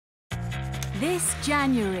This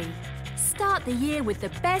January. Start the year with the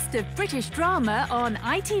best of British drama on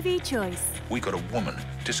ITV Choice. We got a woman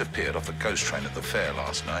disappeared off the ghost train at the fair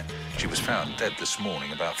last night. She was found dead this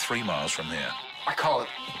morning about 3 miles from here. I can't.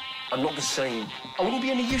 I'm not the same. I wouldn't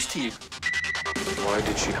be any use to you. Why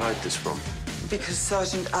did she hide this from? Because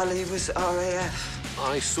Sergeant Ali was RAF.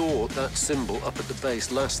 I saw that symbol up at the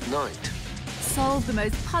base last night. Solve the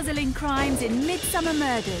most puzzling crimes in Midsummer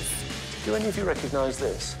Murders. Do any of you recognise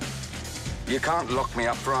this? You can't lock me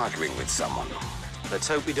up for arguing with someone. Let's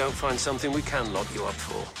hope we don't find something we can lock you up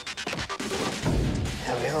for.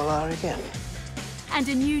 Here we all are again. And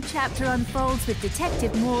a new chapter unfolds with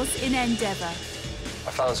Detective Morse in Endeavour.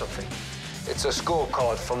 I found something. It's a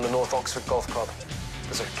scorecard from the North Oxford Golf Club.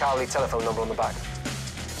 There's a Cowley telephone number on the back.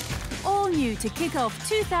 All new to kick off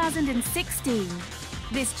 2016.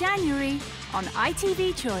 This January on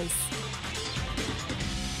ITV Choice.